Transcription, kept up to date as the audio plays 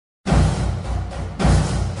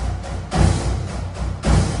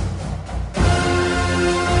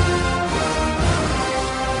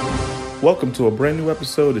Welcome to a brand new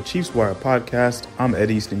episode of Chiefs Wire podcast. I'm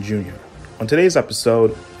Easton Jr. On today's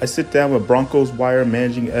episode, I sit down with Broncos Wire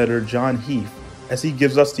managing editor Jon Heath as he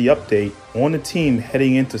gives us the update on the team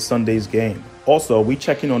heading into Sunday's game. Also, we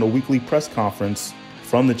check in on a weekly press conference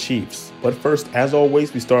from the Chiefs. But first, as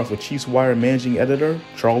always, we start off with Chiefs Wire managing editor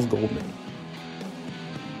Charles Goldman.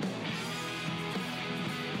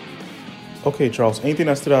 Okay, Charles, anything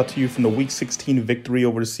that stood out to you from the Week 16 victory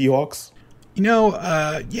over the Seahawks?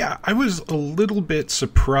 I was a little bit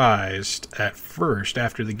surprised at first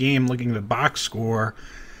after the game, looking at the box score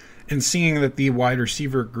and seeing that the wide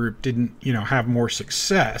receiver group didn't, have more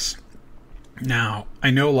success. Now,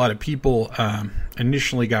 I know a lot of people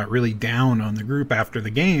initially got really down on the group after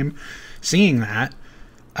the game, seeing that.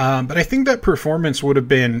 But I think that performance would have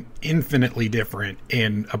been infinitely different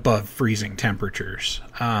in above freezing temperatures.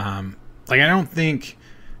 I don't think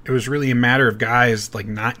it was really a matter of guys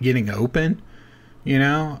not getting open, though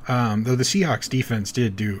the Seahawks defense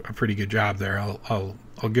did do a pretty good job there. I'll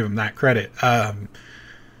give them that credit.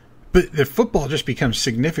 But the football just becomes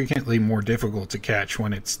significantly more difficult to catch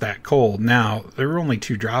when it's that cold. Now, there were only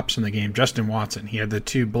 2 drops in the game. Justin Watson, he had the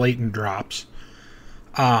 2 blatant drops.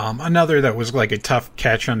 Another that was like a tough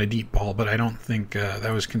catch on a deep ball, but I don't think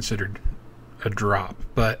that was considered a drop.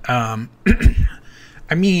 But,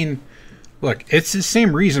 look, it's the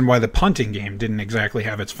same reason why the punting game didn't exactly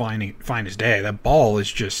have its finest day. That ball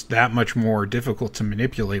is just that much more difficult to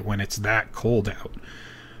manipulate when it's that cold out.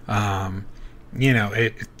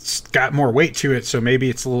 It's got more weight to it, so maybe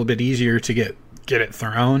it's a little bit easier to get it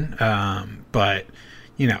thrown. But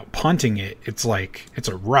punting it, it's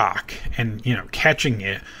a rock, and catching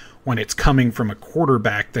it when it's coming from a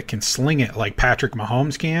quarterback that can sling it like Patrick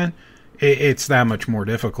Mahomes can, it's that much more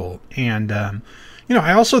difficult. And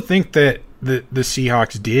I also think that the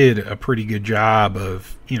Seahawks did a pretty good job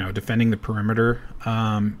of defending the perimeter,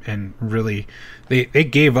 and really they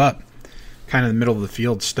gave up kind of the middle of the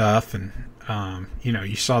field stuff, and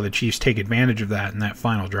you saw the Chiefs take advantage of that in that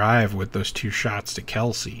final drive with those 2 shots to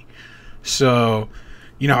Kelsey. So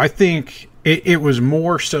I think it was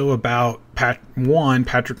more so about Patrick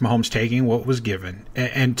Mahomes taking what was given,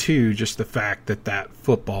 and 2, just the fact that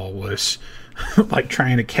football was like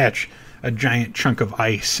trying to catch a giant chunk of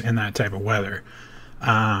ice in that type of weather.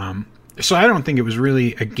 So I don't think it was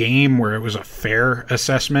really a game where it was a fair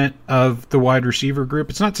assessment of the wide receiver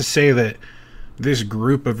group. It's not to say that this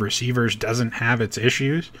group of receivers doesn't have its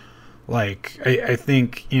issues. I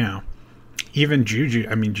think, even Juju,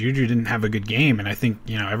 Juju didn't have a good game, and I think,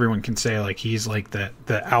 everyone can say he's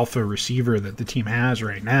the alpha receiver that the team has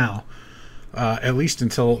right now. At least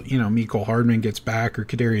until, Mecole Hardman gets back or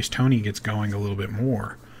Kadarius Toney gets going a little bit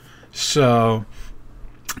more. So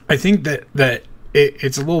I think that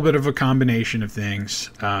it's a little bit of a combination of things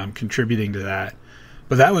contributing to that.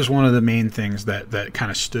 But that was one of the main things that kind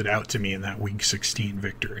of stood out to me in that Week 16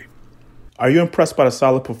 victory. Are you impressed by the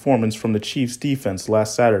solid performance from the Chiefs defense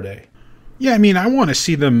last Saturday? Yeah, I want to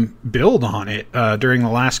see them build on it during the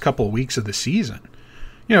last couple of weeks of the season.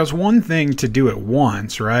 It's one thing to do it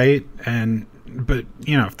once, right? But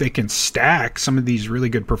if they can stack some of these really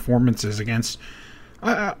good performances against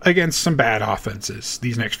some bad offenses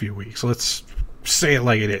these next few weeks. Let's say it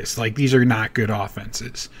like it is. These are not good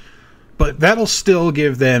offenses. But that'll still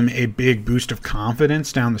give them a big boost of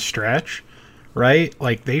confidence down the stretch, right?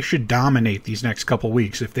 They should dominate these next couple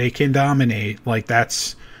weeks. If they can dominate,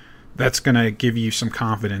 that's going to give you some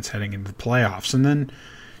confidence heading into the playoffs. And then,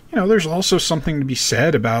 there's also something to be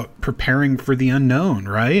said about preparing for the unknown,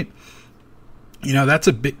 right? That's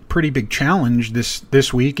a pretty big challenge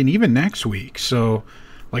this week and even next week. So,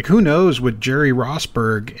 who knows what Jerry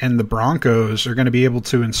Rossberg and the Broncos are going to be able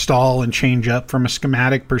to install and change up from a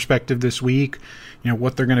schematic perspective this week.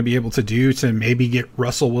 What they're going to be able to do to maybe get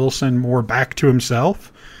Russell Wilson more back to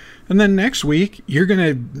himself. And then next week, you're going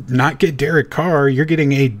to not get Derek Carr. You're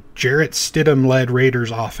getting a Jarrett Stidham-led Raiders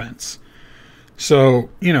offense. So,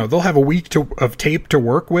 they'll have a week of tape to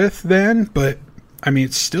work with then, but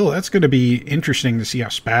that's going to be interesting to see how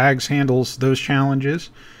Spags handles those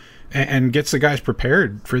challenges and gets the guys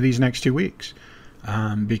prepared for these next 2 weeks,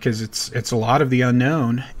 because it's a lot of the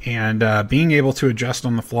unknown, and being able to adjust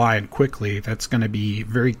on the fly and quickly, that's going to be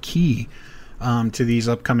very key to these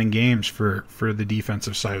upcoming games for the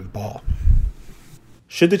defensive side of the ball.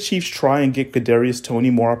 Should the Chiefs try and get Kadarius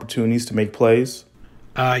Toney more opportunities to make plays?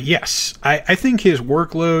 Yes. I think his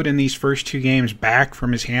workload in these first 2 games back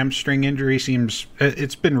from his hamstring injury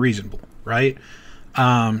it's been reasonable, right?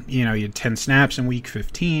 You had 10 snaps in Week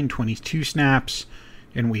 15, 22 snaps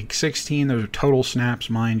in Week 16. Those are total snaps,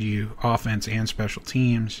 mind you, offense and special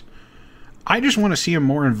teams. I just want to see him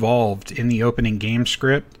more involved in the opening game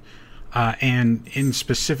script. and in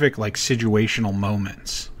specific like situational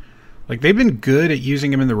moments. Like they've been good at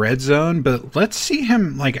using him in the red zone, but let's see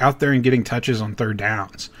him like out there and getting touches on third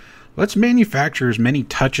downs. Let's manufacture as many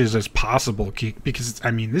touches as possible because,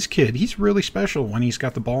 I mean, this kid, he's really special when he's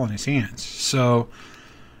got the ball in his hands. So,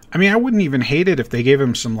 I mean, I wouldn't even hate it if they gave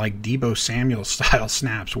him some, like, Deebo Samuel-style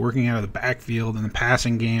snaps working out of the backfield in the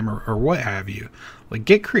passing game or what have you. Like,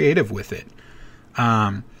 get creative with it.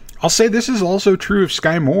 I'll say this is also true of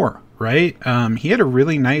Sky Moore, right? He had a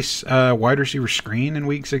really nice wide receiver screen in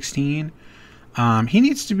Week 16. He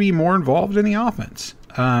needs to be more involved in the offense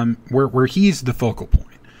where he's the focal point.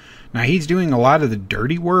 Now, he's doing a lot of the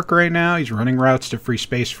dirty work right now. He's running routes to free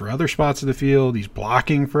space for other spots of the field. He's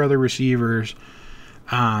blocking for other receivers.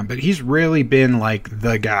 But he's really been, like,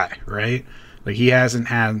 the guy, right? Like, he hasn't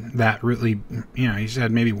had that really, he's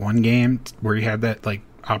had maybe one game where he had that, like,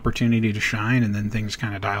 opportunity to shine, and then things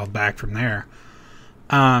kind of dialed back from there.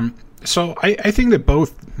 So I think that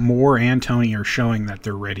both Moore and Tony are showing that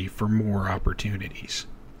they're ready for more opportunities.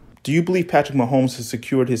 Do you believe Patrick Mahomes has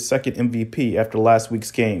secured his second MVP after last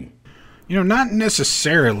week's game? Not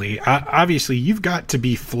necessarily. Obviously, you've got to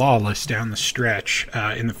be flawless down the stretch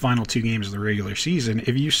in the final two games of the regular season.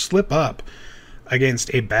 If you slip up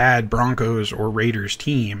against a bad Broncos or Raiders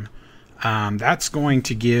team, that's going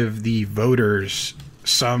to give the voters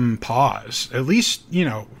some pause. At least,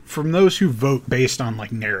 from those who vote based on,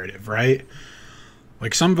 like, narrative, right?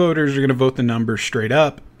 Like, some voters are going to vote the numbers straight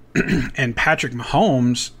up, and Patrick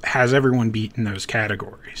Mahomes has everyone beat in those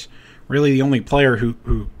categories. Really, the only player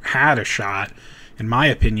who had a shot, in my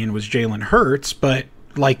opinion, was Jalen Hurts. But,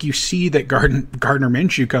 like, you see that Gardner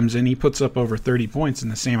Minshew comes in, he puts up over 30 points in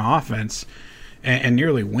the same offense and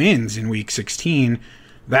nearly wins in Week 16.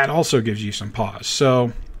 That also gives you some pause.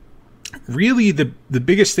 So, really, the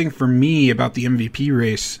biggest thing for me about the MVP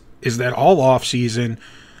race is that all offseason,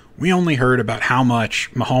 we only heard about how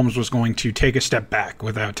much Mahomes was going to take a step back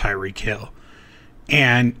without Tyreek Hill.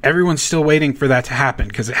 And everyone's still waiting for that to happen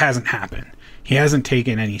because it hasn't happened. He hasn't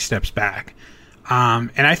taken any steps back.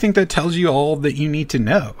 And I think that tells you all that you need to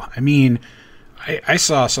know. I mean, I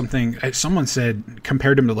saw something, someone said,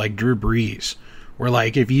 compared him to like Drew Brees, where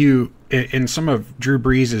like if you, in some of Drew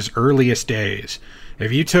Brees' earliest days,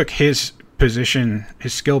 if you took his position,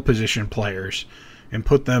 his skill position players and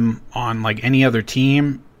put them on like any other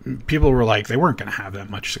team, people were like, they weren't going to have that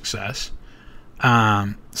much success.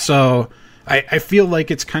 So I feel like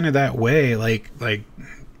it's kind of that way. Like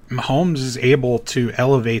Mahomes is able to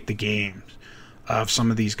elevate the games of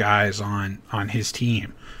some of these guys on his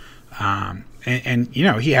team. And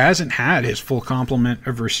he hasn't had his full complement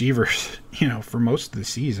of receivers, for most of the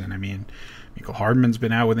season. I mean, Mecole Hardman's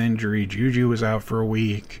been out with injury. Juju was out for a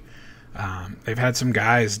week. They've had some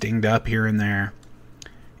guys dinged up here and there.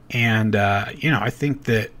 And, I think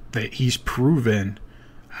that he's proven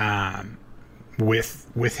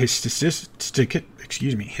with his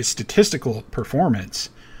statistical performance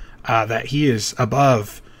that he is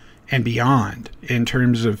above and beyond in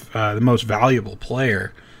terms of the most valuable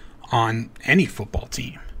player on any football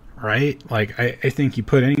team, right? Like, I think you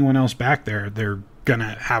put anyone else back there, they're going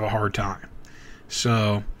to have a hard time.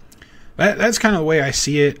 So that's kind of the way I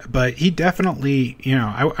see it, but he definitely,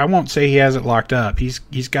 I won't say he has it locked up. He's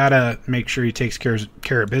got to make sure he takes care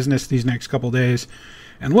of business these next couple days.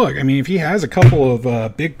 And look, I mean, if he has a couple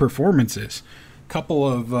of big performances, a couple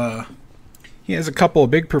of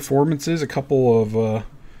big performances, a couple of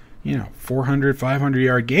 400,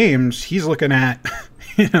 500-yard games, he's looking at,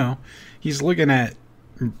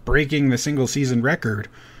 breaking the single season record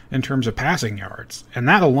in terms of passing yards. And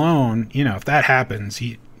that alone, if that happens,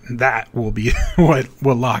 that will be what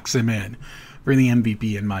locks him in for the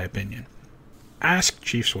MVP, in my opinion. Ask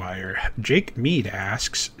Chiefs Wire. Jake Mead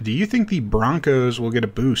asks, do you think the Broncos will get a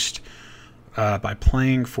boost by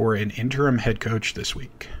playing for an interim head coach this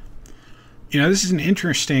week? This is an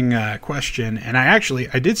interesting question, and I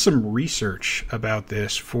did some research about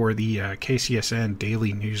this for the KCSN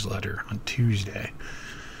daily newsletter on Tuesday.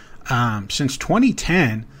 Since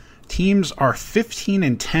 2010, teams are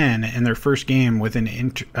 15-10 in their first game with an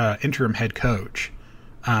interim head coach.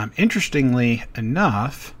 Interestingly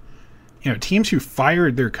enough, teams who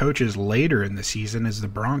fired their coaches later in the season, as the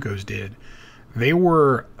Broncos did, they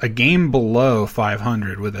were a game below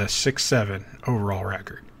 500 with a 6-7 overall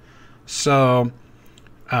record. So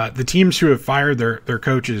the teams who have fired their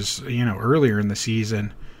coaches, earlier in the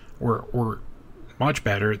season were much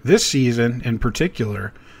better. This season, in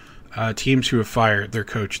particular, teams who have fired their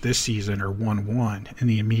coach this season are 1-1 in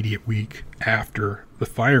the immediate week after the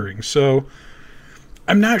firing. So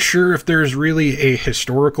I'm not sure if there's really a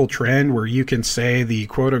historical trend where you can say the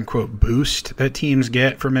quote-unquote boost that teams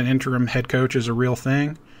get from an interim head coach is a real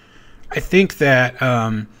thing. I think that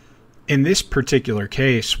in this particular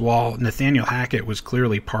case, while Nathaniel Hackett was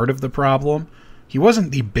clearly part of the problem, he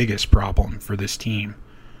wasn't the biggest problem for this team.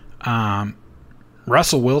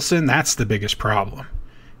 Russell Wilson, that's the biggest problem.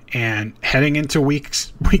 And heading into week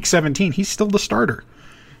 17, he's still the starter.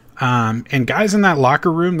 And guys in that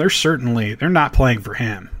locker room, they're not playing for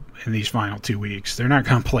him in these final 2 weeks. They're not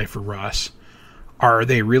going to play for Russ. Are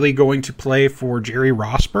they really going to play for Jerry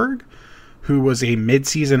Rosburg, who was a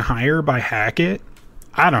midseason hire by Hackett?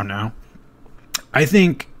 I don't know. I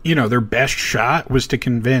think, their best shot was to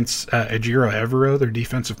convince Ejiro Evero, their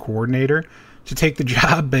defensive coordinator, to take the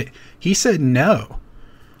job, but he said no.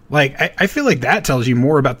 I feel like that tells you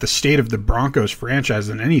more about the state of the Broncos franchise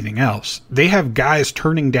than anything else. They have guys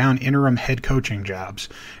turning down interim head coaching jobs.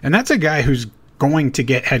 And that's a guy who's going to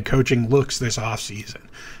get head coaching looks this offseason.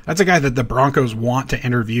 That's a guy that the Broncos want to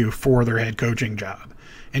interview for their head coaching job.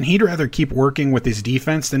 And he'd rather keep working with his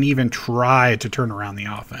defense than even try to turn around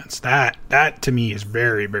the offense. That to me is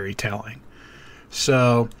very, very telling.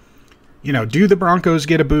 So, do the Broncos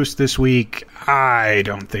get a boost this week? I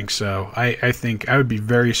don't think so. I think I would be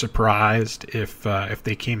very surprised if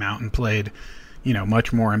they came out and played,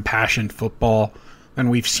 much more impassioned football than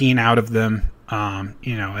we've seen out of them,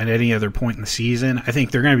 at any other point in the season. I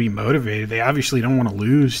think they're going to be motivated. They obviously don't want to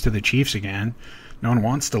lose to the Chiefs again. No one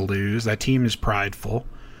wants to lose. That team is prideful.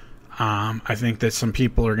 I think that some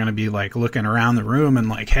people are going to be looking around the room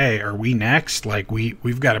and hey, are we next?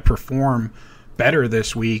 We've got to perform better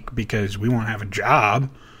this week because we won't have a job.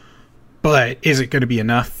 But is it going to be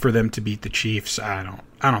enough for them to beat the Chiefs? I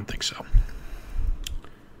don't think so.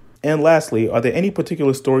 And lastly, are there any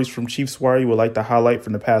particular stories from Chiefs Wire you would like to highlight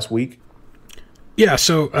from the past week? Yeah,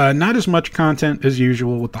 so not as much content as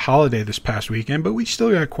usual with the holiday this past weekend, but we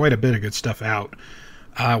still got quite a bit of good stuff out.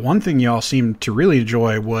 One thing y'all seemed to really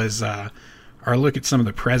enjoy was our look at some of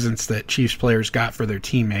the presents that Chiefs players got for their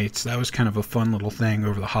teammates. That was kind of a fun little thing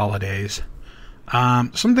over the holidays.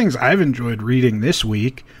 Some things I've enjoyed reading this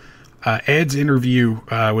week. Ed's interview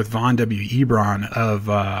with Von W. Ebron of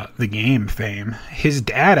The Game fame. His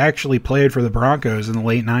dad actually played for the Broncos in the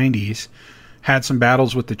late 90s. Had some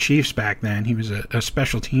battles with the Chiefs back then. He was a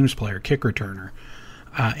special teams player, kick returner,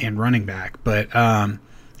 and running back. But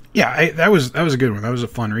that was a good one. That was a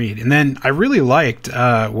fun read. And then I really liked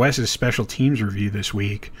Wes's special teams review this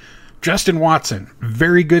week. Justin Watson,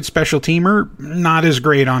 very good special teamer, not as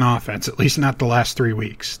great on offense, at least not the last 3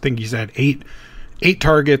 weeks. I think he's had eight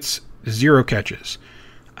targets, 0 catches.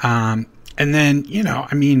 And then,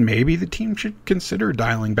 maybe the team should consider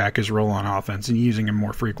dialing back his role on offense and using him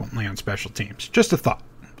more frequently on special teams. Just a thought.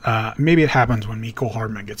 Maybe it happens when Mecole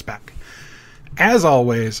Hardman gets back. As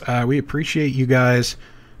always, we appreciate you guys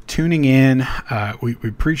tuning in. We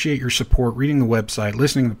appreciate your support, reading the website,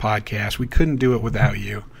 listening to the podcast. We couldn't do it without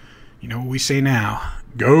you. You know what we say now?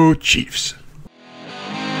 Go Chiefs!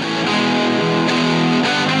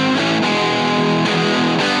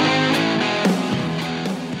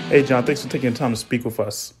 Hey, Jon, thanks for taking the time to speak with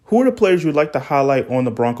us. Who are the players you'd like to highlight on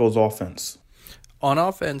the Broncos offense? On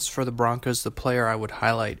offense for the Broncos, the player I would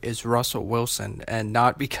highlight is Russell Wilson, and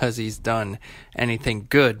not because he's done anything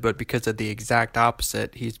good, but because of the exact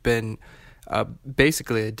opposite. He's been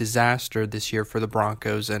basically a disaster this year for the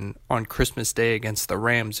Broncos, and on Christmas Day against the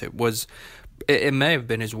Rams, it may have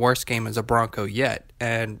been his worst game as a Bronco yet.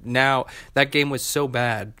 And now that game was so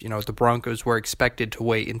bad, the Broncos were expected to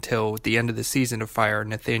wait until the end of the season to fire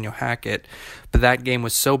Nathaniel Hackett. But that game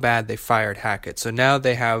was so bad they fired Hackett. So now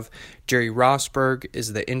they have Jerry Rosburg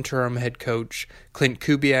is the interim head coach. Clint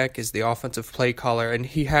Kubiak is the offensive play caller, and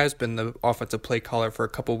he has been the offensive play caller for a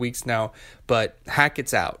couple weeks now, but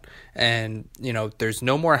Hackett's out. And, there's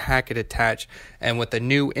no more Hackett attached. And with a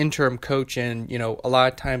new interim coach in, a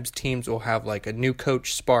lot of times teams will have a new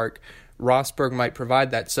coach spark. Rosburg might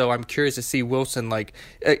provide that. So I'm curious to see Wilson.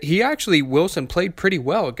 Wilson played pretty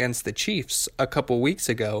well against the Chiefs a couple weeks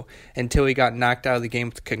ago until he got knocked out of the game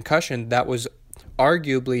with concussion. That was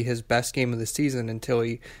arguably his best game of the season until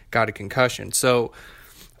he got a concussion. So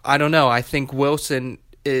I don't know. I think Wilson,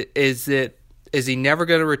 is he never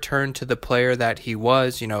going to return to the player that he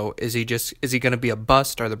was? Is he going to be a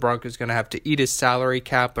bust? Are the Broncos going to have to eat his salary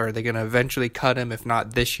cap? Or are they going to eventually cut him? If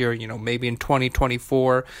not this year, maybe in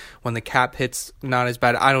 2024 when the cap hits not as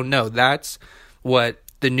bad. I don't know. That's what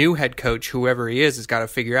the new head coach, whoever he is, has got to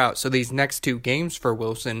figure out. So these next 2 games for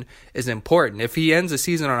Wilson is important. If he ends the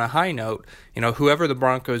season on a high note, whoever the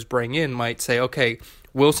Broncos bring in might say, okay,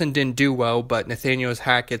 Wilson didn't do well, but Nathaniel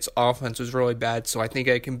Hackett's offense was really bad, so I think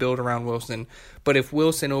I can build around Wilson. But if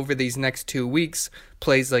Wilson over these next 2 weeks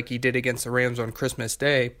plays like he did against the Rams on Christmas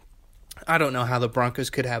Day, I don't know how the Broncos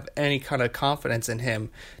could have any kind of confidence in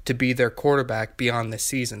him to be their quarterback beyond this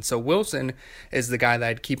season. So Wilson is the guy that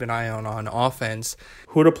I'd keep an eye on offense.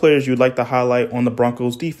 Who are the players you'd like to highlight on the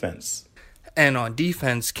Broncos defense? And on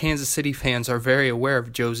defense, Kansas City fans are very aware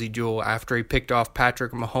of Josey Jewell after he picked off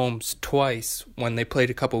Patrick Mahomes twice when they played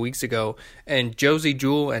a couple weeks ago. And Josey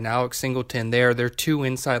Jewell and Alex Singleton, they're two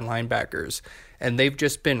inside linebackers. And they've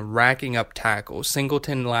just been racking up tackles.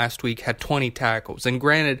 Singleton last week had 20 tackles. And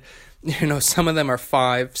granted, some of them are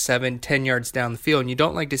 5, 7, 10 yards down the field, and you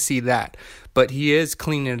don't like to see that. But he is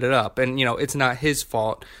cleaning it up. And, it's not his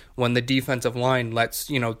fault when the defensive line lets,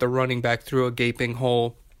 the running back through a gaping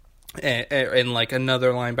hole and like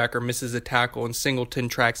another linebacker misses a tackle and Singleton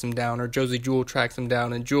tracks him down or Josey Jewell tracks him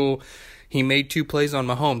down. And Jewell, he made 2 plays on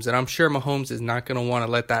Mahomes, and I'm sure Mahomes is not going to want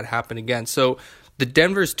to let that happen again. So the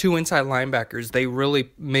Denver's 2 inside linebackers, they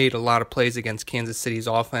really made a lot of plays against Kansas City's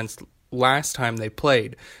offense last time they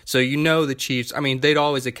played. So the Chiefs, they'd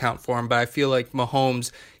always account for him, but I feel like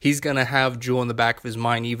Mahomes, he's going to have Jewell in the back of his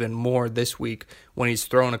mind even more this week when he's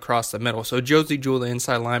thrown across the middle. So Josey Jewell, the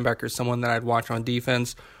inside linebacker, is someone that I'd watch on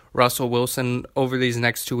defense. Russell Wilson over these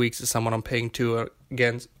next 2 weeks is someone I'm paying to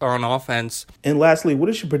against on offense. And lastly, what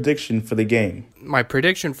is your prediction for the game? My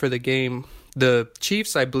prediction for the game, the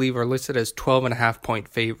Chiefs, I believe, are listed as 12.5-point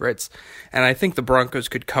favorites, and I think the Broncos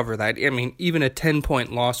could cover that. Even a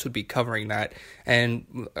 10-point loss would be covering that.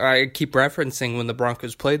 And I keep referencing when the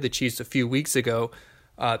Broncos played the Chiefs a few weeks ago.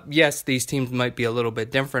 Yes, these teams might be a little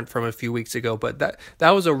bit different from a few weeks ago, but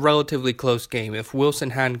that was a relatively close game. If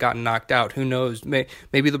Wilson hadn't gotten knocked out, who knows?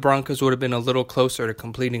 Maybe the Broncos would have been a little closer to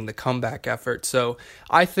completing the comeback effort. So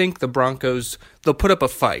I think the Broncos, they'll put up a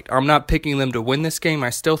fight. I'm not picking them to win this game.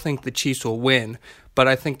 I still think the Chiefs will win, but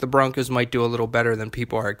I think the Broncos might do a little better than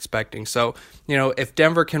people are expecting. So, if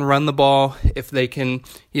Denver can run the ball, if they can,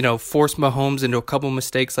 force Mahomes into a couple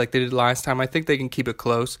mistakes like they did last time, I think they can keep it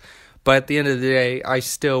close. But at the end of the day, I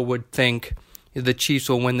still would think the Chiefs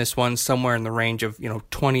will win this one somewhere in the range of,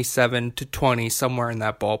 27-20, somewhere in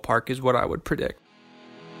that ballpark is what I would predict.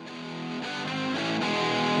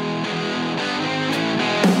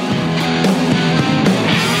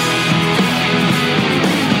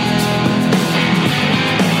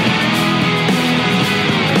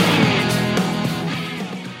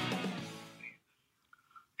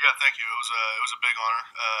 Yeah, thank you. It was a big honor.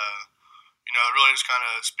 It really just kind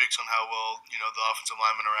of speaks on how well, the offensive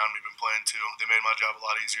linemen around me have been playing too. They made my job a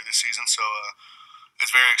lot easier this season, so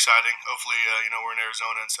it's very exciting. Hopefully, we're in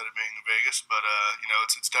Arizona instead of being in Vegas, but,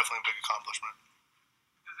 it's definitely a big accomplishment.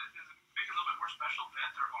 Does it make it a little bit more special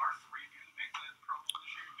that there are 3 of you that make the Pro Bowl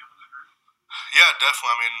this year, given the group? Yeah,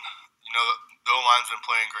 definitely. The O-line's been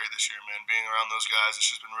playing great this year, man. Being around those guys, it's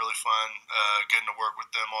just been really fun, getting to work with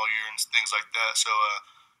them all year and things like that. So,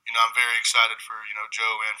 I'm very excited for,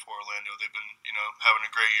 Joe and for Orlando. They've been, having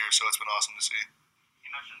a great year, so it's been awesome to see.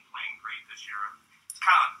 You mentioned playing great this year. It's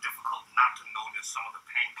kind of difficult not to notice some of the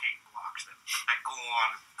pancake blocks that go on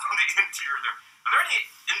the interior there. Are there any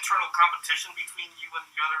internal competition between you and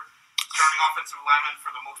the other starting offensive linemen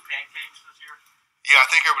for the most pancakes this year? Yeah, I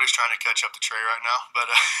think everybody's trying to catch up to Trey right now, but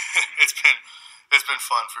it's been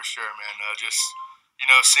fun for sure, man.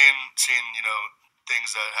 Seeing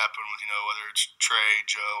things that happen with, whether it's Trey,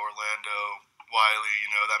 Joe, Orlando, Wiley,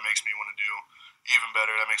 that makes me want to do even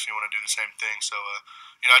better. That makes me want to do the same thing. So,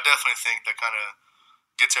 I definitely think that kind of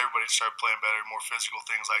gets everybody to start playing better, more physical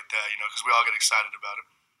things like that, because we all get excited about it.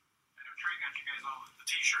 I know Trey got you guys all the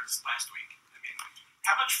T-shirts last week.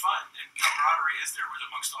 How much fun and camaraderie is there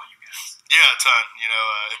amongst all you guys? Yeah, a ton.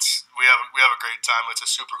 We have a great time. It's a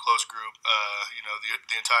super close group.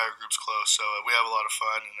 The entire group's close, so we have a lot of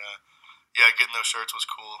fun and. Yeah, getting those shirts was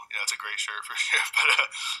cool. It's a great shirt for sure. But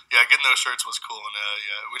getting those shirts was cool, and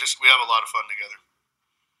we have a lot of fun together.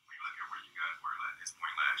 When you look at where you guys were at this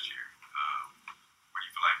point last year, where do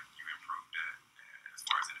you feel like you improved at as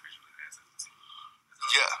far as individually and as a team?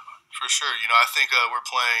 Yeah, for sure. I think we're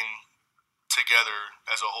playing together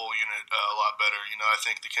as a whole unit a lot better. I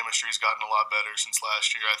think the chemistry's gotten a lot better since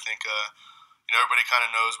last year. I think everybody kind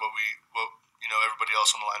of knows what everybody else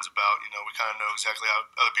on the line's about. We kind of know exactly how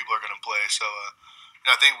other people are going to play. So,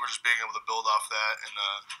 I think we're just being able to build off that and,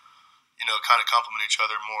 kind of complement each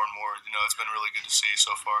other more and more. It's been really good to see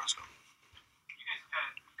so far. So. You guys have had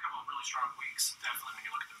a couple of really strong weeks, definitely, when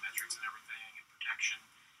you look at the metrics and everything and protection.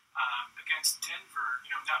 Against Denver,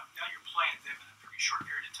 now you're playing them in a pretty short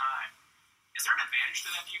period of time. Is there an advantage to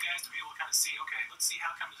that to you guys to be able to kind of see, okay, let's see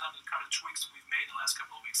how come some of the kind of tweaks that we've made in the last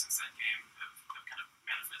couple of weeks since that game have kind of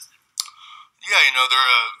isn't it? Yeah,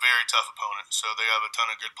 they're a very tough opponent. So they have a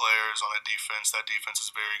ton of good players on that defense. That defense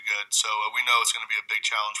is very good. So we know it's going to be a big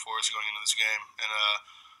challenge for us going into this game. And,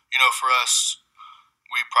 for us,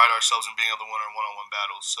 we pride ourselves in being able to win our one-on-one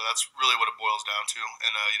battles. So that's really what it boils down to.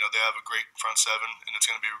 And, they have a great front seven, and it's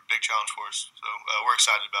going to be a big challenge for us. So we're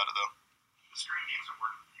excited about it, though. The screen games are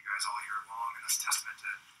working for you guys all year long, and that's a testament to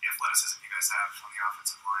the athleticism you guys have on the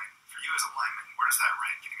offensive line. For you as a lineman, where does that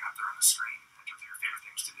rank getting out there on the screen in terms of your favorite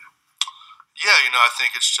things to do? Yeah, I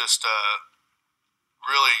think it's just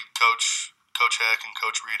really Coach Heck and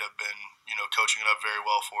Coach Reed have been, coaching it up very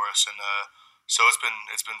well for us, and so it's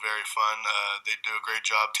been very fun. They do a great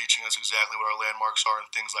job teaching us exactly what our landmarks are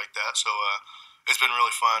and things like that. So it's been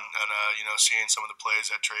really fun, and seeing some of the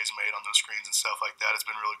plays that Trey's made on those screens and stuff like that, it's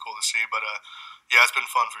been really cool to see. But yeah, it's been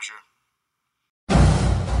fun for sure.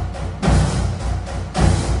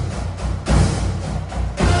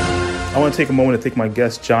 I want to take a moment to thank my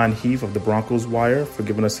guest, Jon Heath of the Broncos Wire, for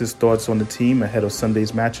giving us his thoughts on the team ahead of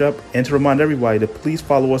Sunday's matchup, and to remind everybody to please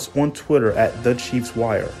follow us on Twitter at The Chiefs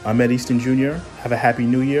Wire. I'm Easton Jr. Have a happy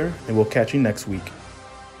new year, and we'll catch you next week.